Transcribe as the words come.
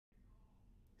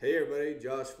Hey everybody,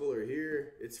 Josh Fuller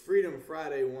here. It's Freedom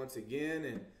Friday once again,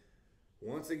 and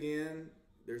once again,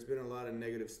 there's been a lot of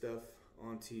negative stuff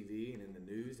on TV and in the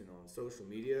news and on social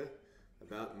media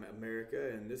about America,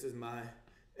 and this is my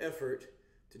effort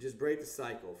to just break the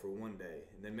cycle for one day,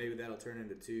 and then maybe that'll turn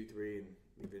into 2, 3, and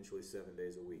eventually 7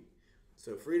 days a week.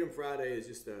 So Freedom Friday is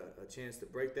just a chance to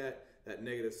break that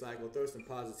negative cycle, throw some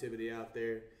positivity out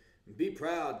there, and be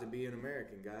proud to be an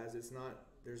American, guys.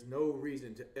 There's no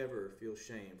reason to ever feel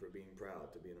shame for being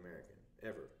proud to be an American,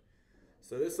 ever.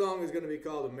 So this song is going to be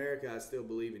called America, I Still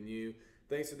Believe in You.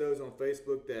 Thanks to those on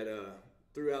Facebook that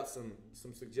threw out some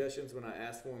suggestions when I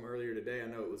asked for them earlier today. I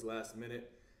know it was last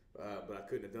minute, but I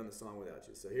couldn't have done the song without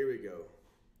you. So here we go.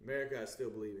 America, I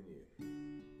Still Believe in You.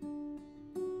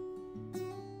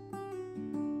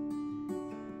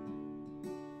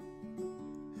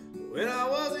 When I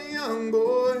was a young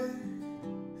boy,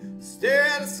 stare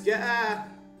at the sky,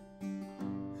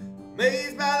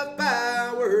 amazed by the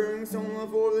fireworks on the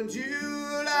 4th of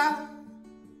July.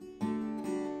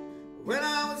 When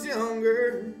I was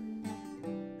younger,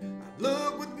 I'd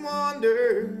look with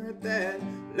wonder at that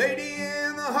lady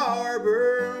in the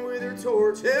harbor with her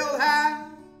torch held high.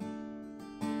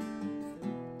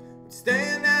 We'd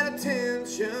stand at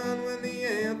attention when the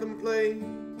anthem played.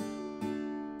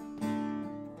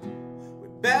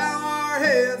 We'd bow our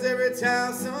heads every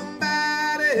time somebody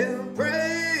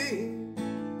prayed.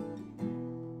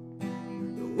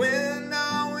 The wind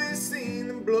always seemed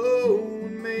to blow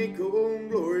and make old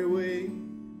glory wave.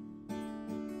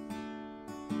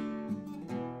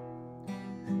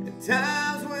 At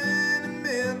times when it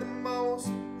meant the most,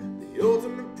 the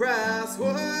ultimate price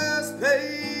was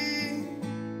paid.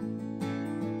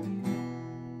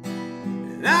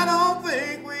 And I don't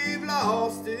think we've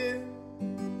lost it.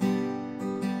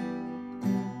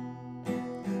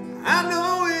 I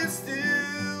know it's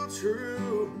still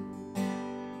true.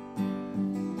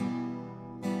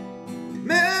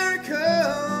 America,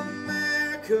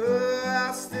 America,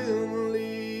 I still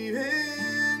believe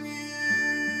in you.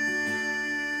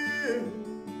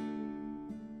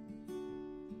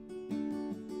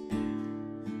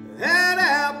 Had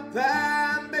apple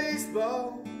pie and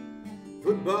baseball,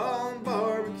 football and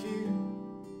barbecue.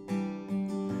 We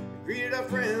greeted our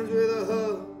friends with a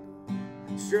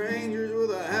hug, strangers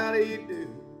with a how do you do.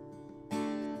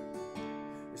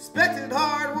 Respected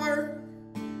hard work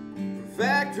from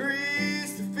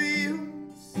factories to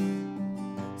fields,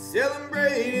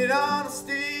 celebrated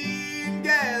honesty and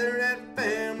gathered at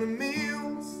family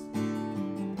meals.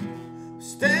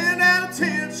 Stand at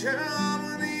attention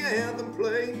when the anthem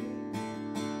played.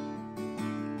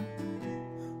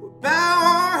 We bow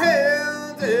our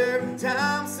heads every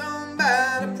time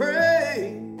somebody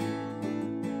prayed.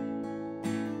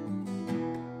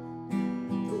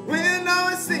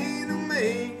 Seem to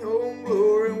make old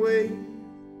glory wait.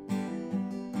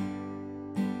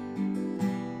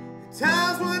 At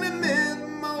times when it meant the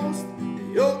most,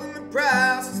 the ultimate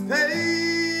price is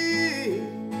paid.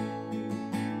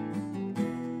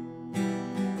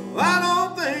 Oh, I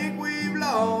don't think we've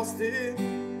lost it.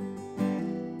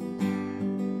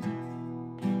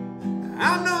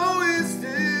 I know it's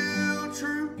still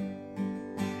true.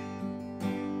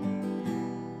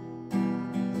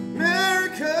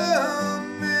 America,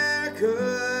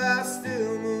 I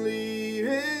still believe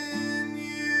in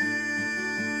you.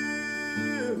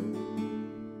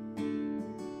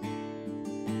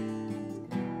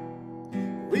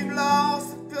 We've lost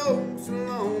the folks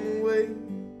along the way.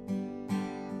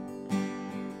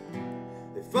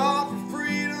 They fought for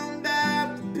freedom,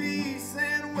 died for peace,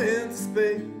 and went to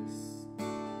space.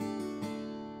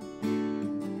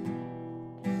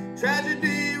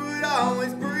 Tragedy would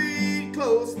always breed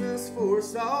closeness for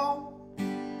us all.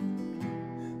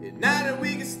 United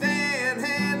we can stand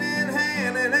hand in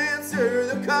hand and answer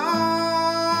the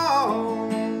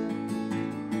call.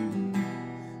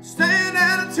 Stand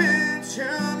at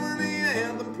attention when the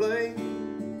anthem plays.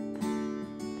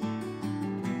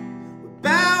 We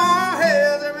bow our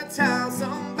heads every time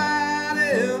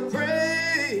somebody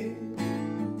prays.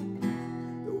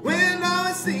 The wind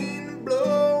always seemed to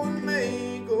blow and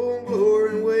make old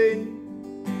glory wave.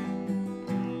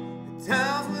 At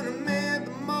times when it meant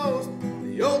the most,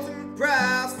 the ultimate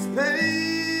price was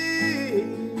paid.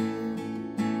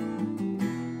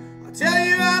 I tell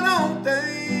you, I don't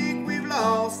think we've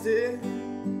lost it.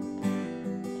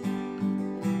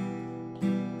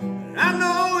 And I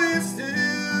know it's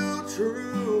still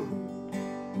true.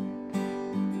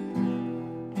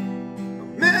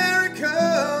 America,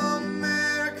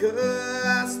 America,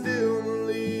 I still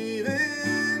believe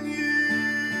in you.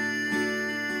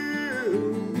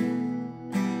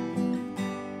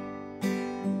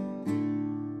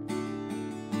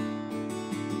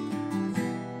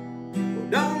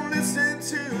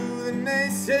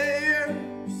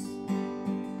 tears.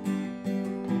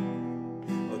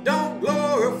 Oh, don't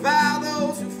glorify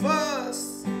those who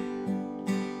fuss.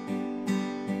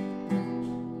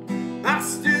 I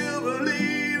still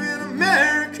believe in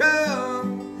America.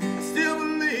 I still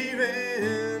believe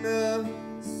in us.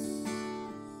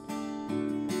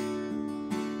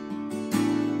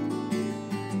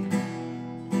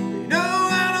 You know,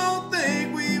 I don't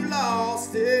think we've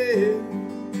lost it.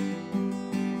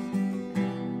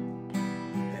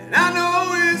 And I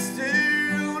know it's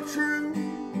still true.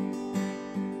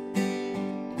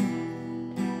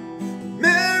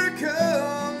 America,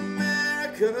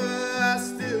 America, I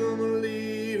still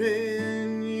believe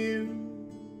in you.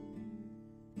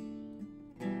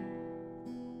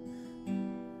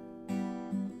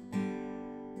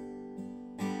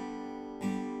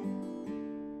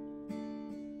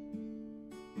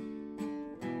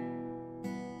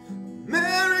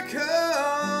 America,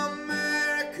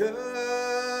 America,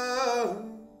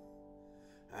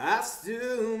 I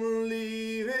still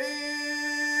believe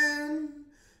in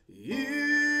you.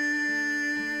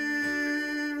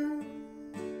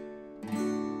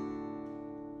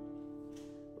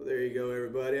 Well, there you go,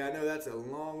 everybody. I know that's a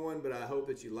long one, but I hope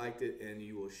that you liked it and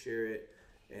you will share it.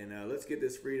 And let's get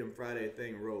this Freedom Friday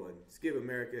thing rolling. Let's give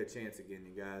America a chance again,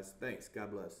 you guys. Thanks.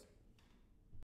 God bless.